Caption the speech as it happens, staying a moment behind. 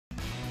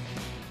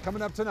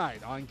coming up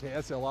tonight on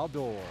KSL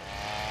Outdoors.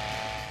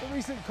 The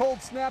recent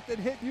cold snap that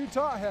hit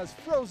Utah has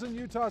frozen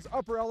Utah's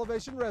upper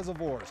elevation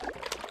reservoirs.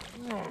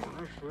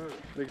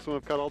 Biggest one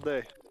I've caught all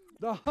day.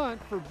 The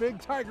hunt for big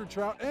tiger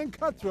trout and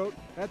cutthroat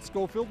at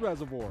Scofield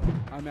Reservoir.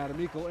 I'm Adam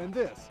Eagle, and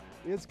this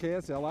is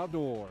KSL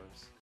Outdoors.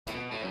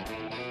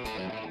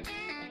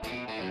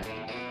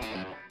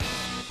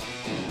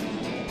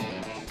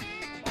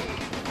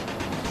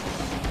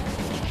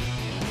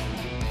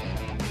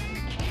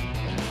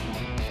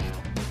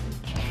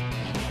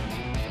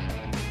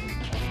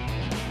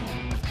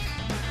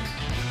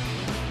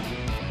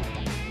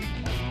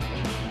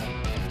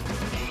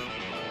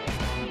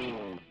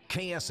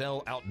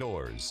 KSL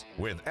Outdoors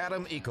with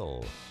Adam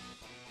Eagle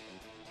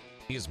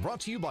is brought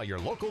to you by your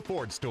local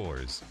Ford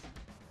stores.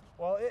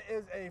 Well, it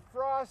is a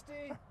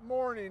frosty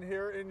morning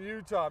here in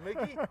Utah.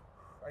 Mickey,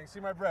 I can see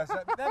my breast.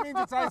 That means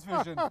it's ice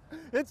fishing.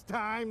 It's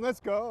time, let's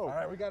go. All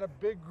right, we got a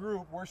big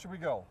group. Where should we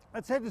go?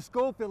 Let's head to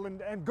Scofield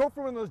and go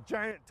for one of those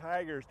giant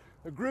tigers.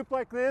 A group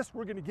like this,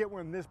 we're gonna get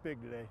one this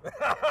big today.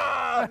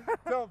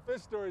 Telling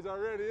fish stories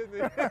already, isn't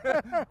he?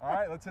 All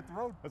right, let's hit the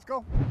road. Let's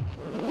go.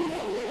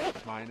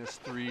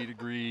 -3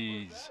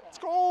 degrees. It's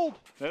cold.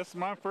 This is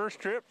my first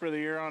trip for the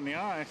year on the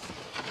ice.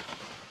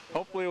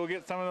 Hopefully we'll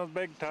get some of those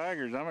big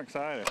tigers. I'm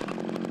excited.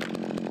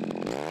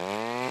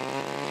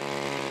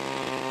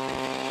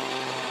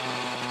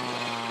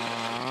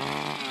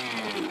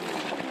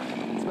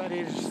 It's about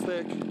 8 inches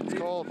thick. It's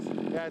cold.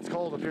 Yeah, it's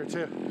cold up here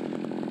too.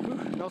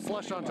 No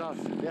slush on top.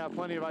 Yeah,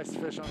 plenty of ice to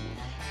fish on.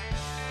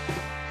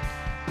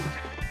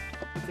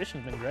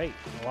 Fishing's been great.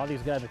 A lot of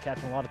these guys are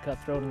catching a lot of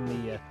cutthroat in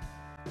the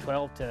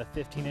 12 to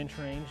 15 inch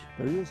range.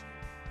 There he is.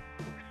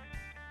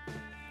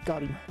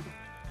 Got him.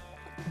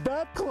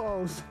 That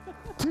close.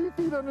 2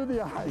 feet under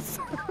the ice.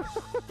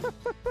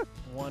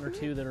 One or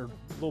two that are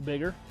a little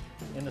bigger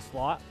in the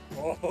slot.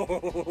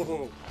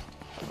 Oh,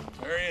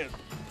 there he is.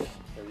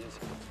 There he is.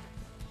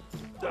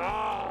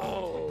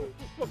 Oh!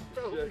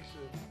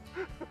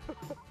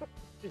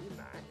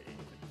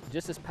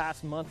 Just this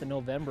past month in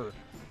November,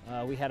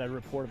 we had a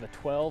report of a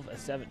 12, a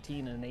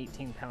 17, and an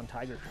 18-pound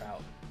tiger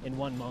trout in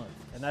 1 month,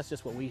 and that's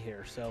just what we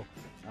hear. So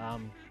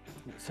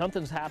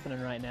something's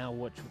happening right now,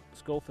 which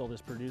Scofield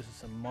is producing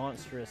some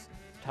monstrous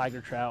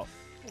tiger trout.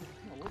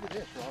 Oh, look at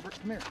this, Robert.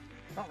 Come here.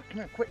 Robert, come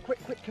here. Quick,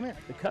 quick, quick. Come here.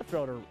 The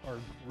cutthroat are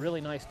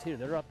really nice too.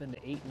 They're up into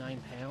 8,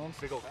 9 pounds.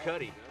 Big old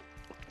cutty.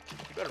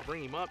 You better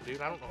bring him up,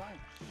 dude. I don't know.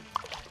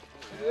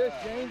 Look at this,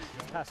 James.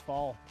 This past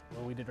fall,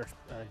 well, we did our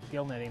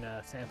gill netting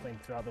sampling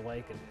throughout the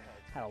lake and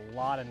had a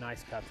lot of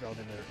nice cutthroat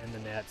in the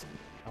nets.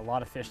 A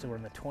lot of fish that were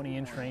in the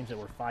 20-inch range that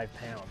were 5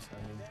 pounds. I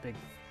mean,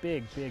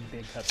 big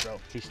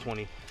cutthroat. He's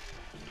 20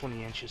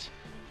 inches.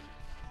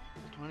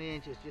 20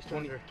 inches, just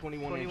 20, under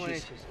 21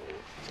 inches.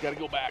 He's got to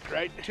go back,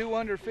 right? 2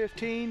 under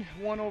 15,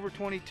 1 over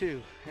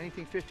 22.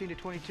 Anything 15 to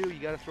 22, you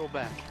got to throw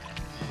back.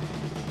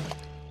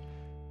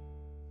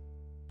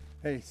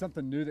 Hey,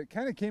 something new that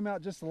kind of came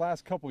out just the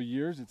last couple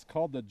years. It's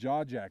called the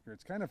jaw jacker.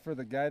 It's kind of for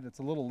the guy that's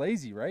a little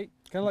lazy, right?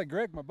 Kind of like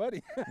Greg, my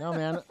buddy. No,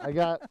 man, I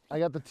got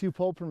the 2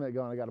 pole permit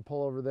going. I got a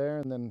pole over there,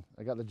 and then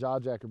I got the jaw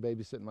jacker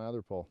babysitting my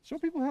other pole. Show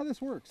people how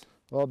this works.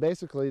 Well,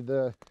 basically,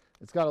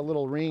 it's got a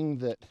little ring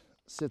that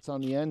sits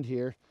on the end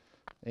here,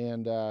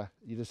 and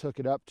you just hook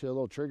it up to a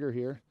little trigger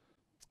here.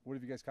 What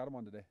have you guys caught them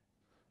on today?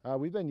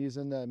 We've been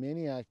using the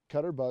Maniac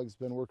cutter bugs,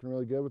 been working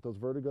really good with those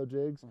vertigo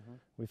jigs.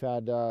 We've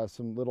had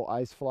some little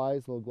ice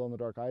flies, little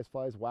glow-in-the-dark ice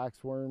flies,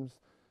 wax worms.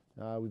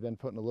 We've been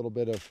putting a little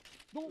bit of,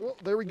 oh,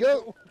 there we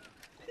go.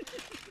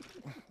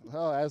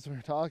 Oh, as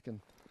we're talking.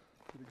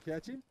 Did you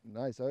catch him?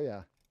 Nice, oh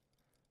yeah.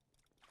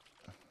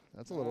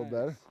 That's a little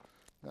better.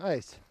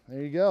 Nice,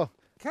 there you go.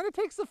 Kind of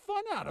takes the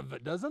fun out of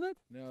it, doesn't it?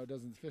 No, it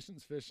doesn't.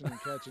 Fishing's fishing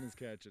and catching is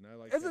catching. I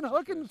like. Isn't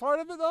hooking part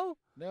of it though?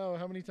 No,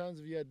 how many times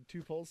have you had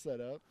 2 poles set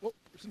up? Oh,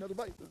 there's another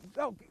bite.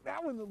 Oh,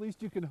 that one at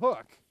least you can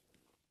hook.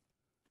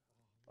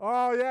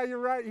 Oh yeah, you're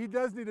right. He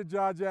does need a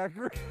jaw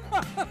jacker.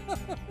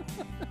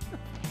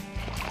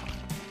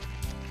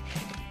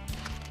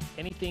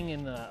 Anything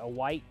in a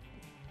white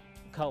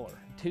color,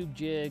 tube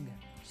jig,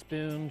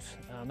 spoons,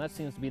 that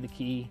seems to be the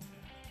key,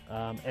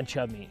 and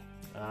chub meat.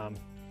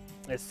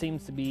 It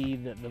seems to be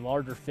the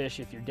larger fish,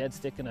 if you're dead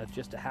sticking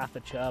just a half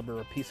a chub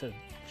or a piece of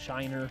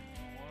shiner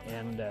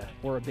and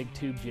or a big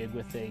tube jig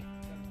with a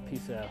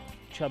piece of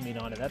chub meat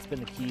on it, that's been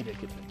the key to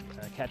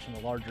catching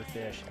the larger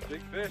fish.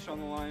 Big fish on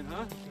the line,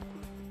 huh?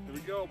 Here we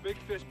go, big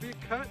fish, big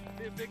cut,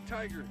 be a big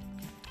tiger.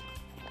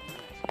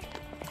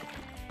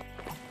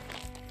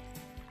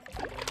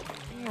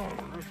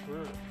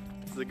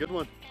 This is a good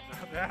one.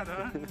 Not bad,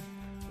 huh?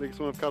 Biggest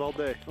one I've caught all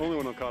day. Only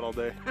one I've caught all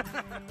day.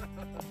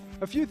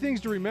 A few things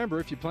to remember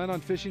if you plan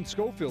on fishing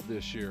Scofield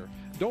this year.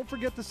 Don't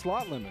forget the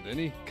slot limit.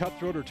 Any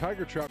cutthroat or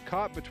tiger trout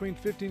caught between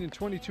 15 and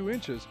 22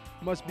 inches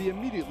must be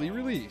immediately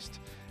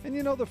released. And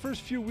you know, the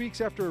first few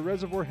weeks after a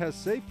reservoir has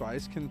safe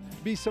ice can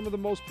be some of the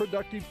most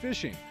productive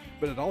fishing,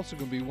 but it also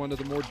can be one of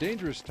the more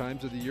dangerous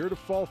times of the year to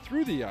fall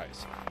through the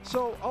ice.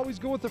 So always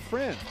go with a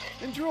friend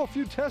and drill a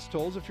few test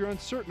holes if you're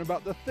uncertain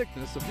about the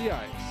thickness of the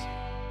ice.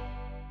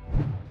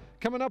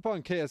 Coming up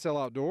on KSL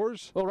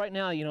Outdoors. Well, right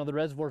now, you know, the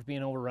reservoir's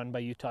being overrun by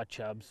Utah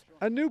chubs.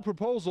 A new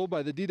proposal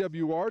by the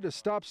DWR to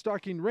stop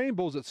stocking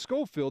rainbows at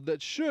Scofield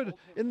that should,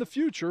 in the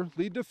future,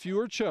 lead to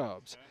fewer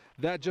chubs.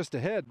 That just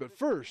ahead, but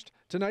first,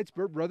 tonight's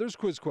Burt Brothers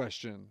quiz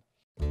question.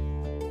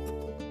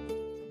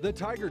 The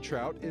tiger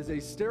trout is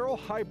a sterile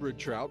hybrid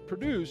trout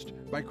produced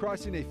by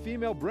crossing a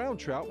female brown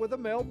trout with a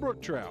male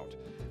brook trout.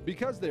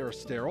 Because they are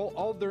sterile,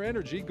 all of their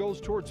energy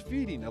goes towards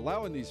feeding,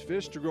 allowing these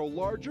fish to grow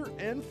larger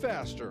and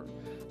faster.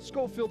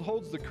 Scofield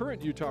holds the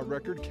current Utah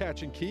record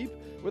catch and keep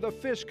with a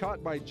fish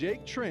caught by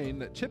Jake Train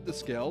that tipped the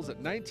scales at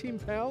 19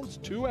 pounds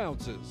 2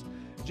 ounces.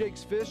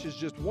 Jake's fish is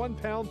just 1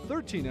 pound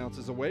 13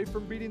 ounces away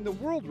from beating the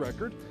world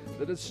record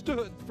that has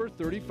stood for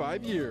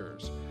 35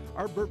 years.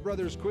 Our Burt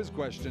Brothers quiz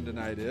question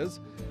tonight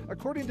is,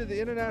 according to the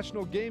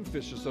International Game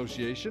Fish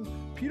Association,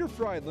 Peter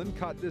Friedland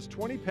caught this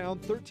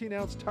 20-pound,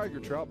 13-ounce tiger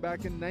trout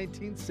back in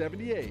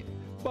 1978.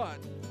 But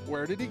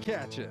where did he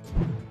catch it?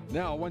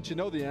 Now, once you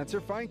know the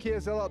answer, find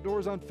KSL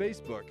Outdoors on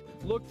Facebook.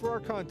 Look for our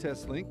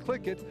contest link,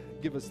 click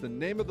it, give us the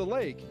name of the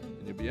lake,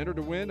 and you'll be entered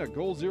to win a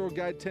Goal Zero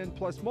Guide 10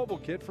 Plus mobile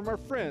kit from our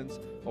friends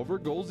over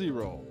at Goal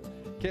Zero.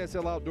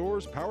 KSL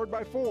Outdoors, powered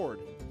by Ford.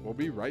 We'll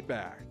be right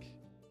back.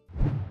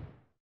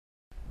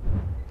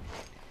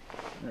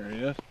 There he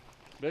is.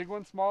 Big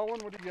one, small one,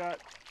 what do you got?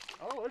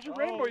 Oh, there's your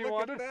rainbow you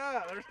wanted. Look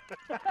at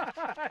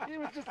that. He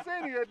was just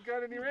saying he hadn't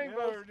got any rainbows.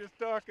 Yeah, we were just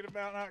talking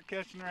about not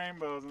catching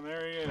rainbows, and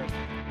there he is.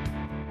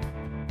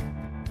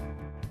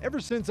 Ever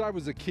since I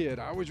was a kid,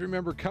 I always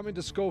remember coming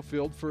to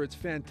Scofield for its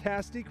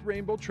fantastic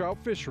rainbow trout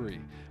fishery.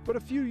 But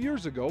a few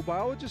years ago,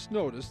 biologists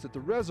noticed that the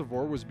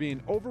reservoir was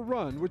being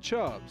overrun with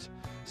chubs.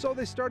 So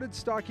they started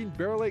stocking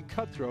barrel-eight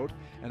cutthroat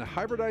and a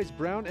hybridized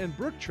brown and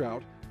brook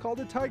trout called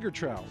a tiger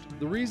trout.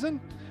 The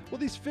reason? Well,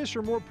 these fish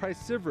are more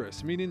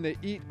piscivorous, meaning they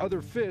eat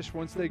other fish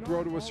once they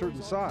grow to a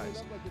certain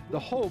size. The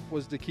hope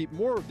was to keep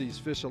more of these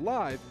fish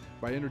alive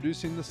by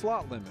introducing the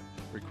slot limit,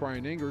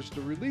 requiring anglers to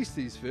release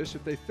these fish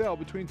if they fell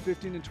between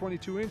 15 and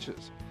 22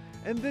 inches.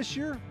 And this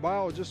year,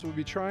 biologists will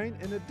be trying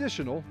an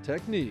additional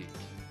technique.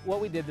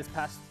 What we did this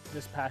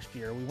past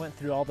year, we went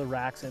through all the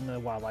racks in the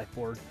Wildlife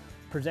Board,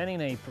 presenting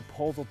a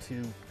proposal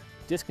to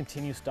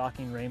discontinue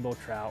stocking rainbow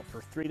trout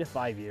for 3 to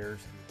 5 years,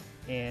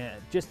 and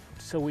just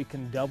so we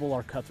can double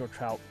our cutthroat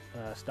trout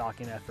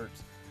stocking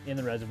efforts in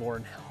the reservoir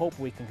and hope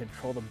we can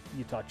control the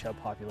Utah chub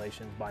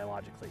populations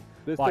biologically.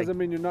 This doesn't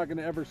mean you're not going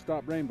to ever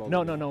stop rainbows.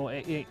 No.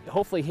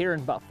 Hopefully here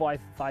in about 3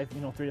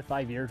 to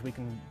 5 years we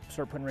can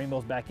start putting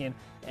rainbows back in,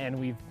 and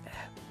we've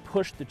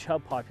pushed the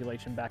chub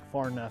population back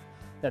far enough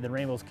that the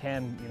rainbows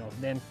can,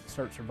 then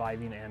start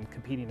surviving and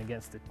competing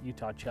against the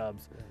Utah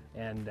chubs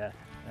and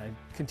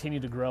continue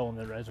to grow in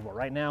the reservoir.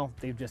 Right now,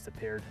 they've just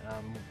appeared.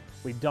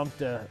 We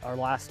dumped our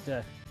last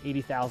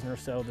 80,000 or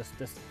so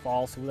this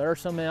fall, so there are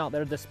some out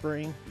there this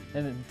spring,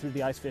 and then through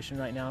the ice fishing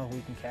right now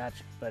we can catch,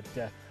 but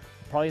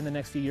probably in the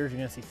next few years you're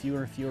going to see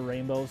fewer and fewer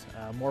rainbows,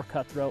 more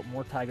cutthroat,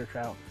 more tiger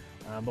trout,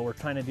 but we're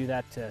trying to do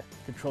that to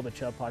control the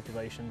chub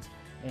populations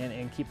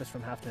and keep us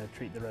from having to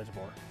treat the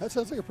reservoir. That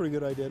sounds like a pretty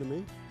good idea to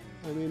me.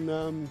 I mean,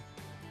 you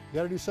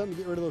got to do something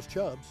to get rid of those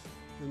chubs,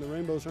 and the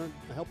rainbows aren't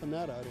helping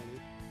that out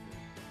any.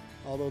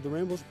 Although the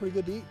rainbows are pretty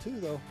good to eat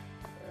too, though.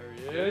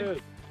 There he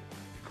is.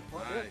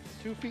 Nice.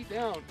 2 feet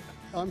down.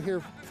 I'm here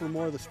for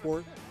more of the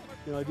sport.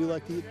 I do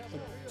like to eat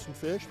some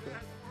fish,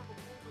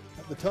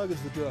 but the tug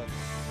is the drug.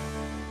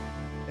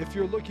 If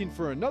you're looking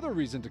for another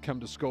reason to come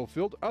to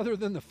Scofield other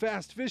than the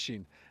fast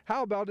fishing,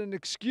 how about an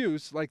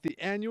excuse like the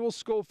annual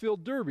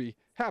Scofield Derby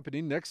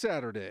happening next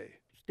Saturday?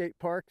 State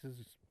Parks is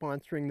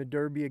sponsoring the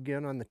Derby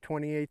again on the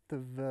 28th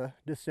of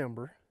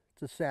December.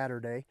 It's a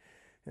Saturday,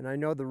 and I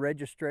know the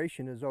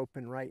registration is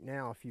open right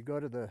now. If you go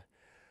to the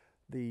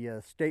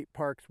State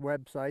Parks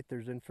website,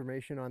 there's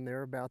information on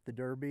there about the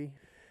Derby,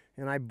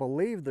 and I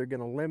believe they're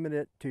going to limit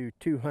it to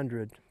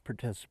 200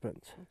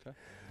 participants,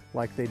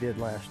 like they did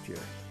last year.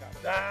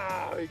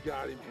 Ah, he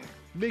got him.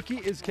 Mickey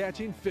is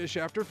catching fish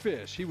after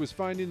fish. He was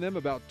finding them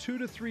about 2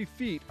 to 3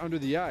 feet under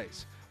the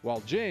ice,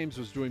 while James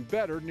was doing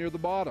better near the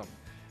bottom.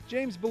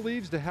 James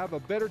believes to have a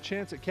better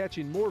chance at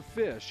catching more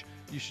fish,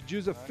 you should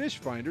use a fish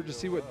finder to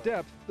see what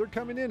depth they're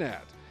coming in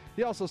at.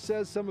 He also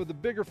says some of the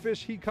bigger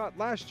fish he caught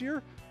last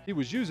year, he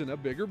was using a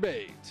bigger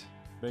bait.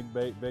 Big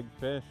bait, big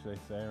fish, they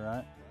say,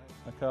 right?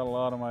 I caught a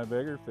lot of my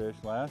bigger fish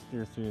last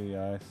year through the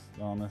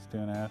ice on this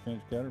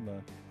 2.5-inch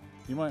cutterbug.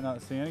 You might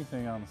not see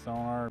anything on the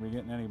sonar or be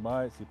getting any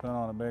bites. You put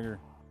on a bigger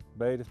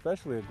bait,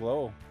 especially a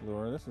glow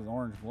lure. This is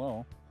orange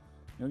glow.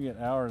 You'll get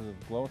hours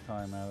of glow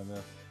time out of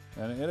this.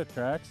 And it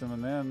attracts them,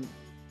 and then,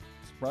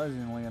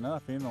 surprisingly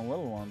enough, even the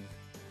little ones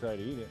try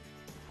to eat it.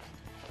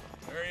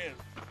 There he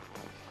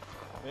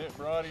is. It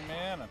brought him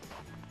in, and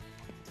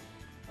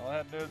all I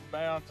had to do was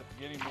bounce it to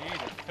get him to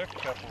eat it. It took a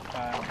couple of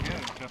times to get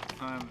it, a couple of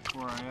times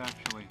before I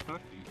actually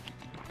hooked him.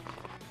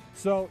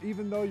 So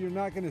even though you're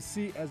not going to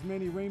see as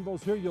many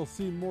rainbows here, you'll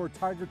see more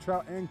tiger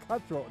trout and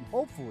cutthroat, and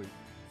hopefully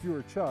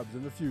fewer chubs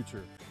in the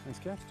future. Nice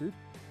catch, dude.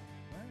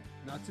 Right.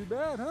 Not too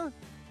bad, huh?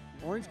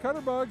 Orange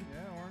cutterbug.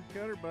 Yeah, orange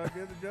cutterbug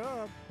did the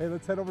job. Hey,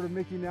 let's head over to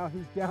Mickey now.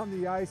 He's down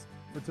the ice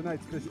for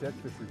tonight's Fish Tech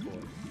Fish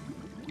Report.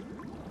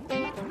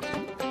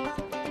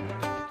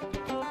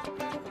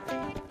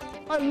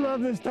 I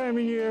love this time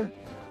of year.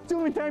 It's the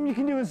only time you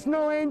can do a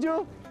snow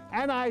angel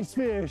and ice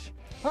fish.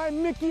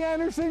 I'm Mickey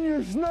Anderson,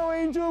 your snow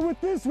angel, with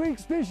this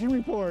week's fishing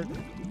report.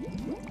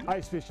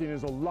 Ice fishing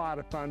is a lot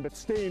of fun, but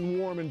staying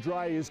warm and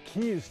dry is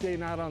key to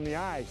staying out on the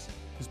ice,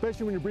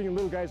 especially when you're bringing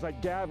little guys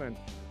like Gavin.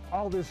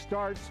 All this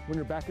starts when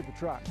you're back at the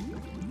truck.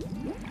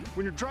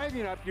 When you're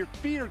driving up, your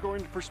feet are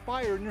going to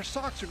perspire and your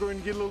socks are going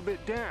to get a little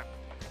bit damp.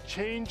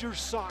 Change your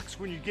socks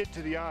when you get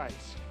to the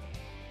ice.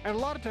 And a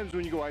lot of times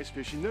when you go ice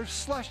fishing, there's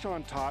slush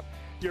on top.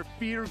 Your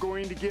feet are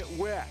going to get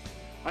wet.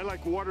 I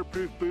like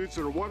waterproof boots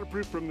that are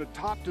waterproof from the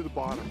top to the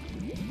bottom.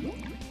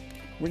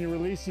 When you're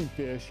releasing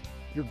fish,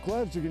 your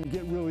gloves are going to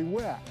get really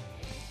wet.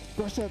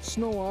 Brush that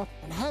snow off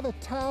and have a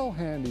towel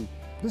handy.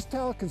 This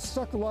towel can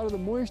suck a lot of the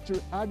moisture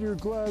out of your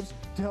gloves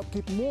to help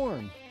keep them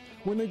warm.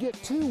 When they get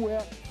too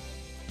wet,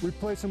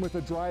 replace them with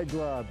a dry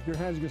glove. Your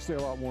hands are going to stay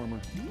a lot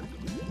warmer.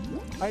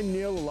 I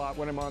kneel a lot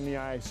when I'm on the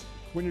ice.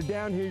 When you're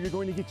down here, you're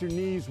going to get your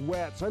knees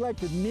wet. So I like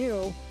to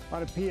kneel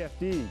on a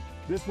PFD.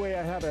 This way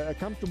I have a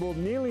comfortable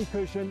kneeling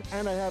cushion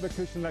and I have a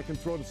cushion that I can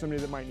throw to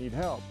somebody that might need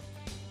help.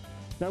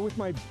 Now with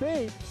my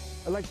bait,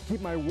 I like to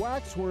keep my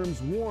wax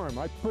worms warm.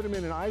 I put them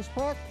in an ice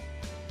pack,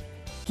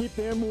 keep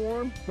them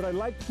warm, but I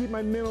like to keep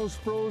my minnows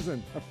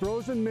frozen. A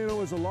frozen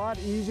minnow is a lot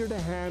easier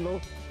to handle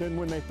than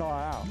when they thaw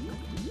out.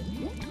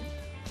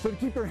 So to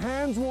keep your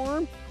hands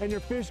warm and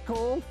your fish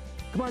cold,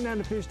 come on down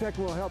to Fish Tech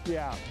and we'll help you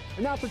out.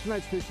 And now for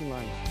tonight's fishing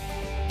line.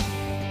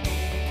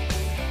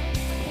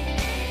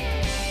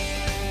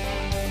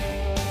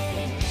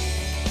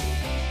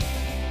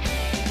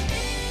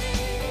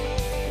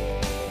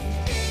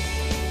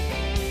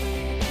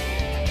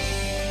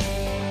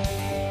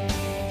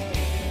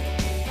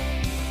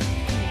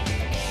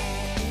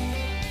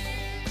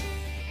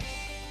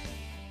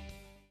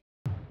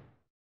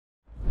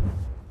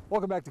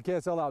 Welcome back to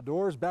KSL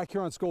Outdoors, back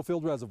here on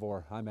Scofield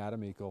Reservoir. I'm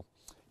Adam Eagle.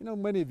 You know,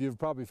 many of you have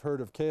probably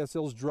heard of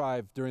KSL's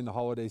drive during the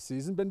holiday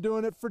season. Been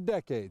doing it for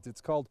decades.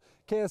 It's called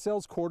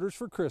KSL's Quarters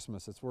for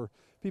Christmas. It's where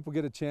people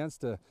get a chance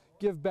to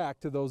give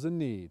back to those in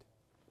need.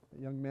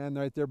 The young man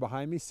right there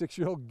behind me,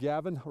 6-year-old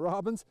Gavin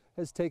Robbins,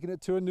 has taken it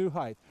to a new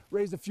height.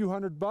 Raised a few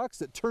 $100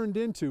 that turned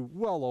into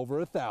well over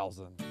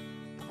 1,000.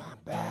 Come on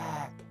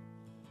back.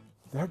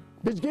 There,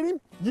 did you get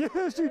him?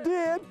 Yes, you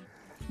did.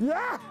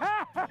 Yeah!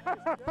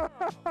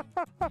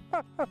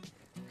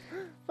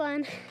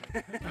 Fun.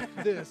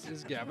 This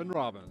is Gavin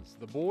Robbins,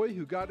 the boy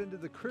who got into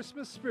the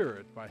Christmas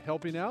spirit by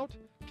helping out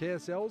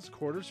KSL's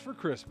Quarters for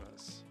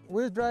Christmas.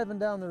 We was driving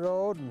down the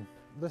road and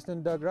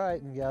listening to Doug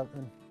Wright,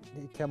 and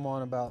he came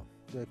on about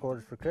the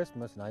Quarters for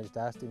Christmas, and I just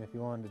asked him if he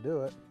wanted to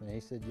do it, and he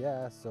said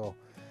yeah. So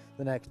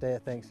the next day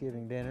at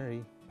Thanksgiving dinner,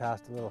 he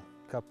passed a little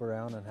cup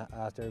around and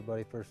asked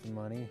everybody for some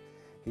money.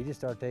 He just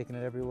started taking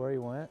it everywhere he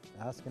went,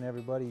 asking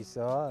everybody he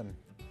saw, and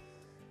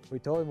we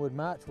told him we'd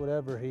match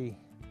whatever he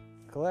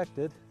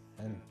collected,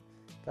 and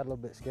got a little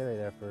bit scary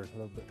there for a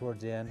little bit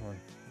towards the end when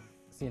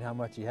seeing how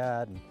much he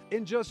had.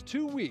 In just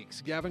 2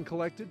 weeks, Gavin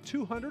collected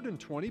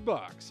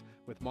 $220.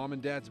 With Mom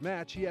and Dad's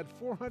match, he had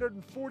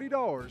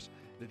 $440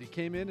 that he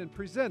came in and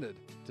presented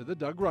to the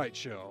Doug Wright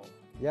Show.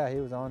 Yeah, he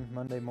was on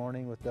Monday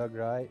morning with Doug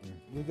Wright, and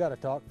we got to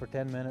talk for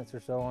 10 minutes or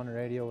so on the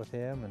radio with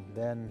him, and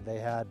then they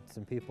had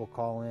some people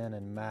call in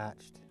and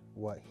matched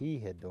what he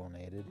had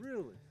donated.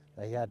 Really?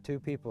 They had 2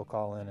 people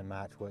call in and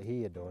match what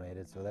he had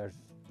donated, so there's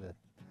the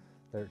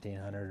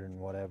 1,300 and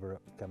whatever it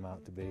come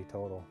out to be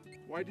total.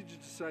 Why did you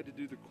decide to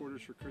do the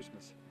Quarters for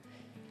Christmas?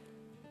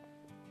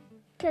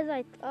 Because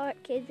I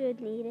thought kids would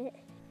need it.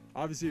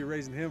 Obviously you're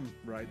raising him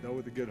right, though,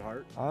 with a good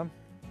heart.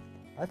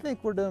 I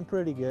think we're doing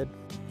pretty good.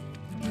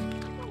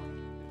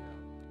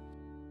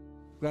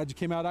 Glad you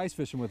came out ice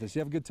fishing with us. You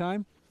have a good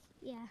time?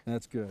 Yeah.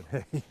 That's good.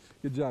 Hey,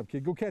 good job,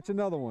 kid. Go catch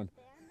another one.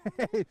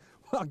 Hey,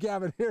 well,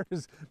 Gavin here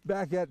is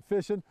back at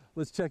fishing.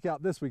 Let's check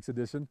out this week's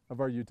edition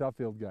of our Utah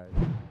Field Guide.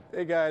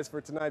 Hey guys,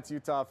 for tonight's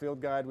Utah Field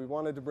Guide, we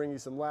wanted to bring you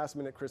some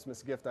last-minute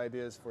Christmas gift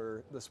ideas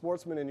for the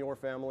sportsman in your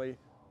family,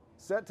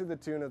 set to the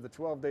tune of the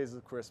 12 Days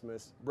of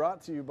Christmas,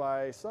 brought to you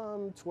by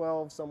some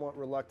 12 somewhat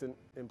reluctant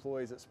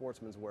employees at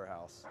Sportsman's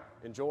Warehouse.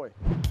 Enjoy.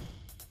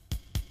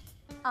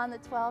 On the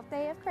 12th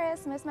day of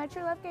Christmas, my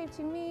true love gave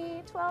to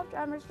me 12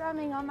 drummers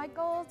drumming on my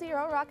gold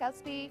zero rockout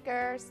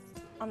speakers.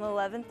 On the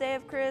 11th day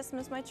of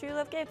Christmas, my true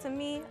love gave to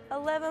me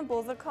 11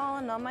 bulls are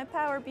calling on my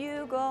power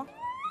bugle.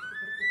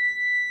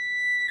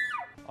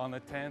 On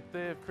the 10th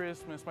day of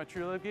Christmas, my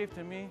true love gave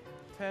to me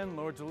 10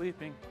 lords a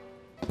leaping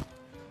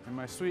and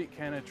my sweet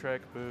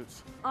Canatrek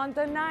boots. On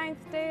the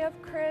 9th day of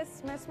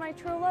Christmas, my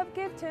true love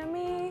gave to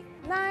me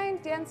 9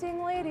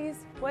 dancing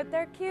ladies with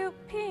their cute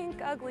pink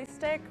ugly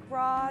stick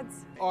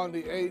rods. On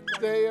the 8th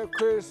day of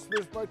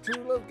Christmas, my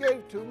true love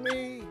gave to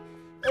me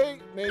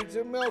 8 maids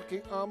a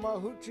milking on my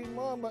hoochie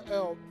mama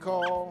elk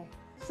call.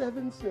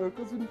 7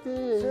 circles and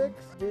fish.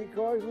 6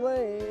 decoys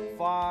laying.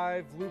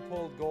 5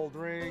 loophole gold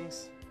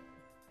rings.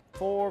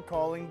 4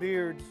 calling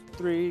beards.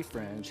 3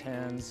 French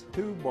hens.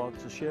 2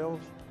 box of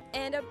shells.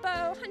 And a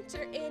bow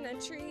hunter in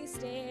a tree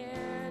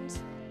stand.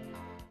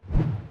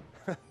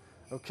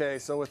 Okay,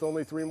 so with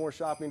only 3 more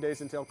shopping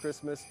days until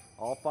Christmas,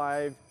 all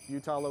 5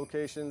 Utah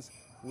locations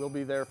will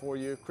be there for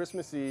you.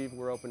 Christmas Eve,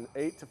 we're open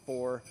 8 to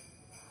 4.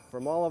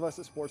 From all of us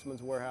at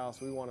Sportsman's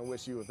Warehouse, we want to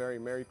wish you a very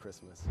Merry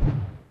Christmas.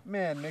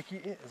 Man, Mickey,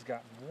 it has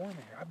gotten warm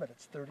here. I bet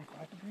it's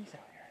 35 degrees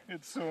out here.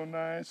 It's so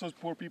nice. Those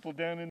poor people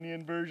down in the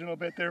inversion, I'll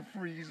bet they're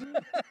freezing.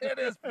 It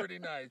is pretty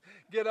nice.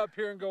 Get up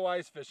here and go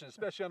ice fishing,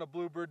 especially on a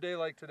bluebird day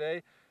like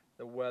today.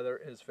 The weather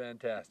is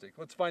fantastic.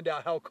 Let's find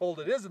out how cold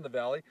it is in the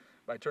valley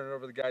by turning it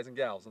over to the guys and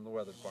gals in the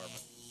weather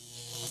department.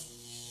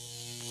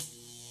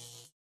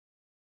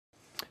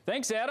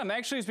 Thanks, Adam.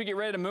 Actually, as we get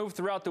ready to move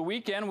throughout the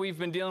weekend, we've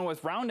been dealing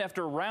with round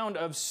after round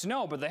of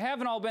snow, but they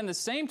haven't all been the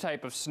same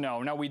type of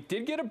snow. Now, we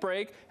did get a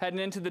break heading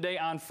into the day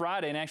on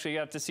Friday and actually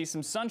got to see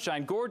some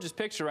sunshine. Gorgeous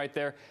picture right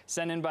there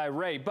sent in by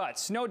Ray. But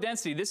snow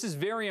density, this is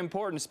very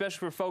important,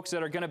 especially for folks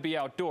that are going to be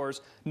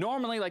outdoors.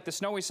 Normally, like the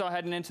snow we saw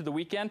heading into the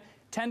weekend,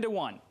 10 to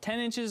 1, 10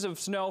 inches of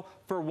snow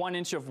for 1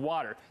 inch of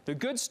water. The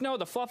good snow,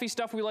 the fluffy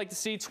stuff we like to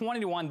see,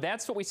 20 to 1.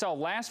 That's what we saw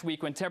last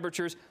week when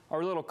temperatures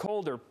are a little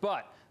colder.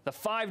 But the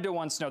 5 to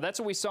 1 snow, that's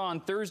what we saw on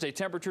Thursday.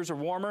 Temperatures are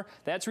warmer.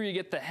 That's where you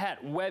get the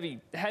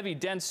heavy,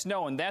 dense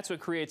snow, and that's what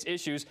creates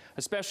issues,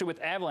 especially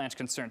with avalanche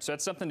concerns. So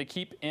that's something to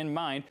keep in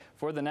mind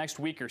for the next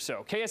week or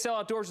so. KSL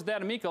Outdoors with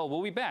Adam Meikle.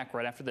 We'll be back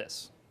right after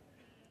this.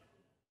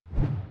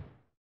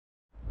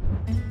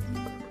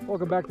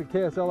 Welcome back to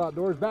KSL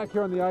Outdoors, back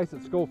here on the ice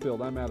at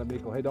Scofield. I'm Adam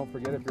Meikle. Hey, don't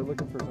forget, if you're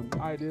looking for some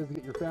ideas to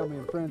get your family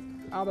and friends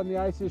out on the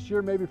ice this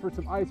year, maybe for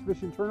some ice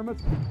fishing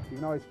tournaments, you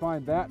can always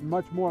find that and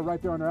much more right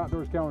there on our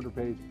Outdoors calendar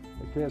page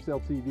at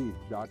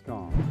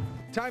ksltv.com.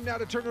 Time now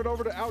to turn it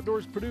over to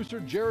Outdoors producer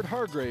Jared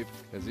Hargrave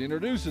as he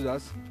introduces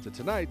us to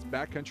tonight's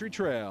backcountry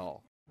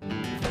trail.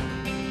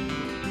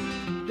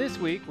 This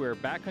week, we're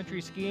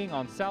backcountry skiing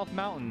on South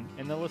Mountain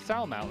in the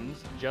LaSalle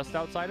Mountains, just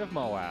outside of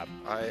Moab.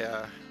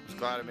 I was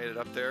glad I made it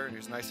up there, and it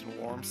was nice and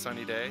warm,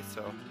 sunny day,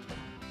 so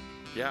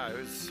yeah, it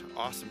was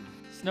awesome.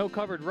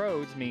 Snow-covered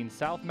roads mean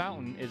South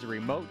Mountain is a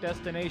remote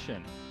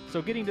destination,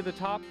 so getting to the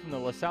top from the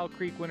LaSalle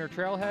Creek Winter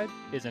Trailhead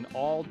is an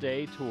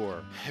all-day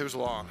tour. It was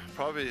long,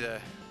 probably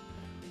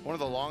one of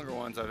the longer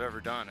ones I've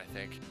ever done, I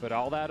think. But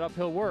all that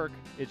uphill work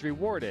is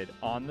rewarded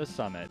on the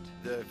summit.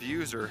 The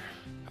views are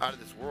out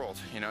of this world.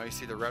 You know, you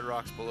see the red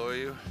rocks below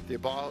you, the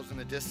Abalos in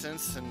the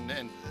distance,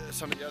 and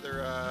some of the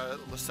other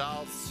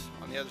LaSalles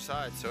on the other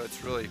side. So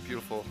it's really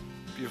beautiful,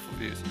 beautiful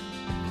views.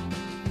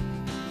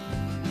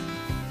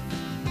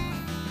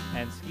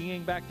 And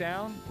skiing back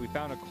down, we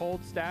found a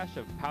cold stash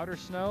of powder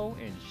snow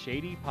in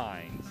shady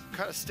pines.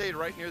 Kind of stayed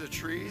right near the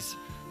trees,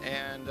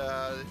 and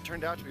it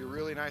turned out to be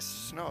really nice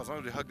snow. As long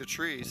as we hugged the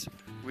trees,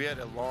 we had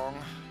a long,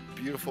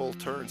 beautiful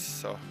turns.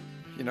 So,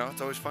 you know,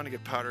 it's always fun to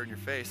get powder in your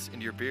face,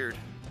 into your beard.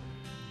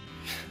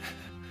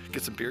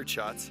 Get some beard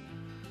shots.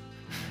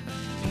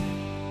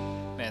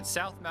 Man,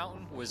 South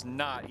Mountain was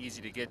not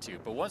easy to get to,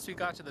 but once we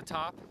got to the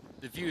top,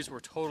 the views were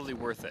totally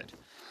worth it.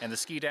 And the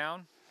ski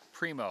down,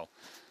 primo.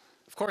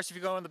 Of course, if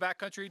you go in the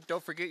backcountry,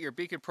 don't forget your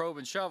beacon probe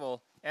and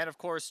shovel. And of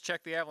course,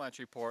 check the avalanche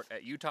report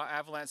at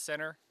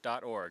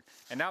utahavalanchecenter.org.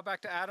 And now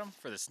back to Adam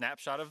for the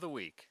snapshot of the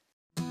week.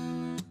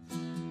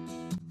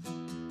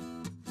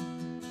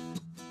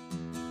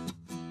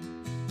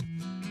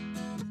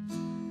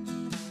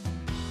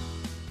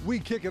 We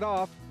kick it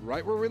off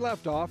right where we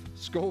left off,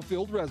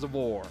 Scofield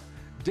Reservoir.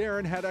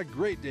 Darren had a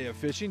great day of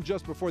fishing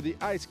just before the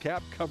ice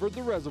cap covered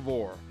the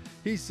reservoir.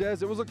 He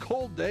says it was a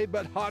cold day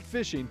but hot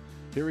fishing.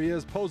 Here he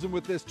is posing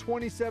with this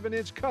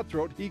 27-inch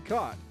cutthroat he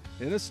caught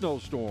in a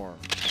snowstorm.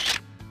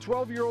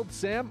 12-year-old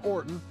Sam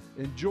Orton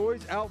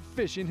enjoys out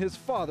fishing his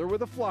father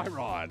with a fly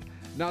rod.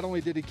 Not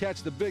only did he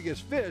catch the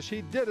biggest fish,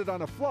 he did it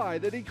on a fly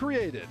that he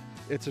created.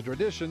 It's a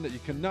tradition that you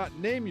cannot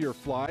name your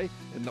fly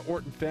in the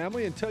Orton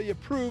family until you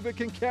prove it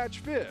can catch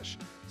fish.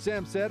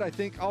 Sam said, "I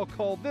think I'll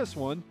call this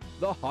one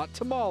the hot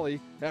tamale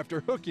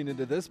after hooking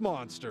into this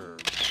monster."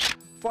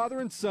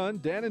 Father and son,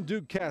 Dan and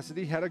Duke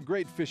Cassidy, had a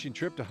great fishing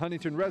trip to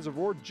Huntington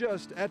Reservoir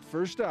just at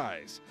first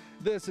ice.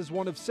 This is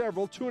one of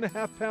several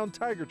 2.5-pound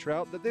tiger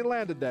trout that they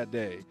landed that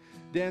day.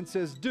 Dan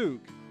says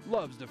Duke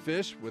loves to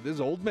fish with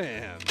his old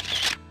man.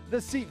 The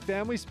Seat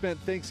family spent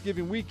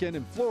Thanksgiving weekend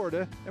in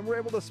Florida and were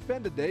able to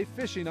spend a day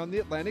fishing on the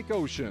Atlantic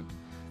Ocean.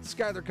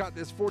 Skyler caught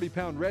this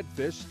 40-pound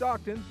redfish.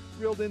 Stockton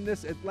reeled in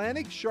this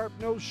Atlantic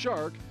sharp-nosed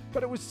shark,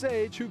 but it was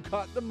Sage who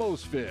caught the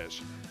most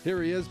fish.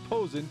 Here he is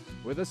posing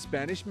with a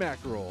Spanish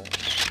mackerel.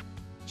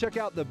 Check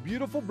out the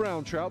beautiful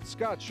brown trout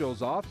Scott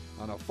shows off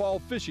on a fall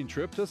fishing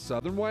trip to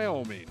southern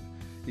Wyoming.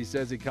 He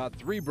says he caught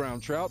 3 brown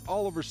trout,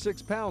 all over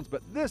 6 pounds,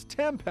 but this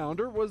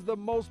 10-pounder was the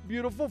most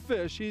beautiful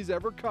fish he's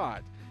ever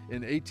caught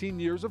in 18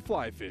 years of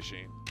fly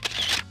fishing.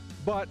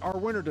 But our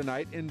winner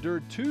tonight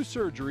endured 2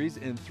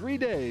 surgeries in 3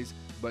 days,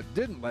 but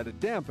didn't let it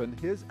dampen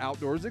his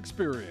outdoors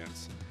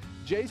experience.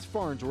 Jace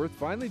Farnsworth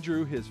finally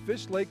drew his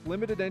Fish Lake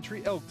limited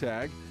entry elk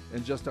tag,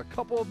 and just a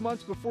couple of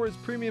months before his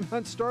premium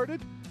hunt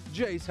started,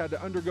 Jace had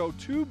to undergo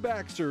 2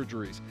 back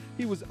surgeries.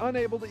 He was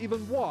unable to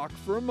even walk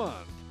for a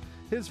month.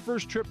 His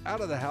first trip out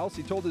of the house,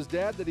 he told his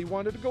dad that he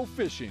wanted to go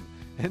fishing,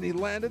 and he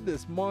landed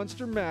this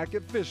monster mac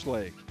at Fish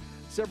Lake.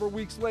 Several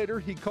weeks later,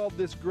 he called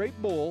this great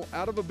bull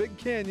out of a big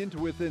canyon to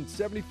within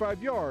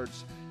 75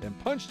 yards and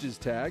punched his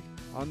tag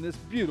on this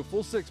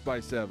beautiful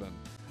 6x7.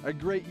 A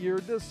great year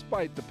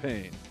despite the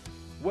pain.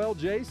 Well,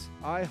 Jace,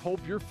 I hope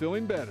you're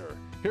feeling better.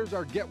 Here's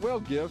our get well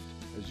gift,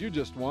 as you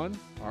just won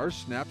our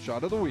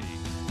Snapshot of the Week.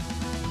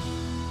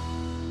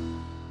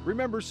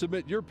 Remember,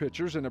 submit your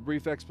pictures and a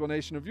brief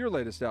explanation of your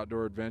latest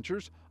outdoor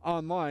adventures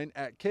online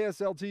at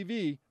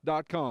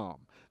ksltv.com.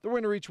 The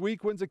winner each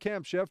week wins a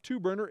Camp Chef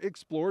 2-burner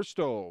Explorer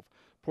stove.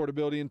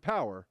 Portability and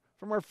power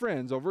from our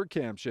friends over at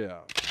Camp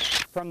Chef.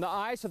 From the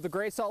ice of the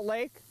Great Salt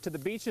Lake to the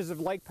beaches of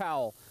Lake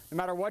Powell, no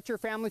matter what your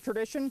family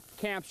tradition,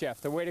 Camp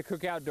Chef, the way to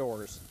cook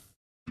outdoors.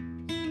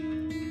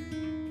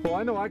 Well,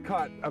 I know I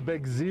caught a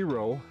big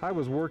 0. I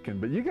was working,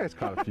 but you guys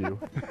caught a few.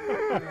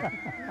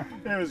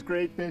 It was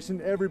great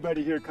fishing.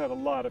 Everybody here caught a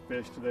lot of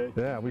fish today.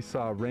 Yeah, we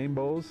saw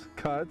rainbows,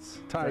 cuts,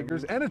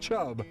 tigers, and a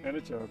chub. And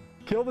a chub.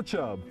 Kill the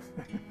chub.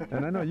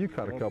 And I know you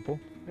caught a couple.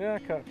 Yeah, I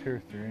caught 2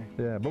 or 3.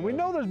 Yeah, but we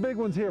know there's big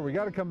ones here. We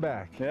got to come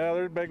back. Yeah,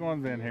 there's big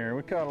ones in here.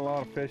 We caught a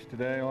lot of fish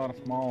today, a lot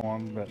of small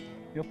ones, but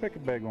you'll pick a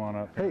big one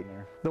up here and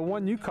there. The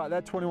one you caught,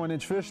 that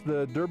 21-inch fish,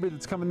 the derby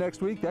that's coming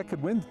next week, that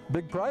could win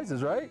big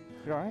prizes, right?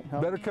 All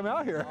right. Better come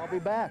out here. I'll be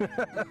back.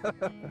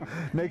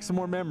 Make some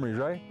more memories,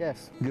 right?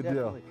 Yes. Good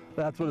definitely. deal.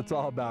 That's what it's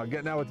all about,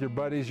 getting out with your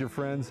buddies, your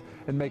friends,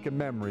 and making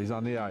memories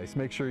on the ice.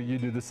 Make sure you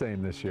do the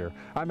same this year.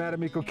 I'm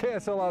Adam Eco,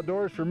 KSL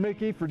Outdoors, for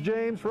Mickey, for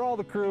James, for all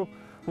the crew.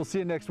 We'll see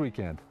you next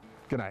weekend.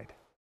 Good night.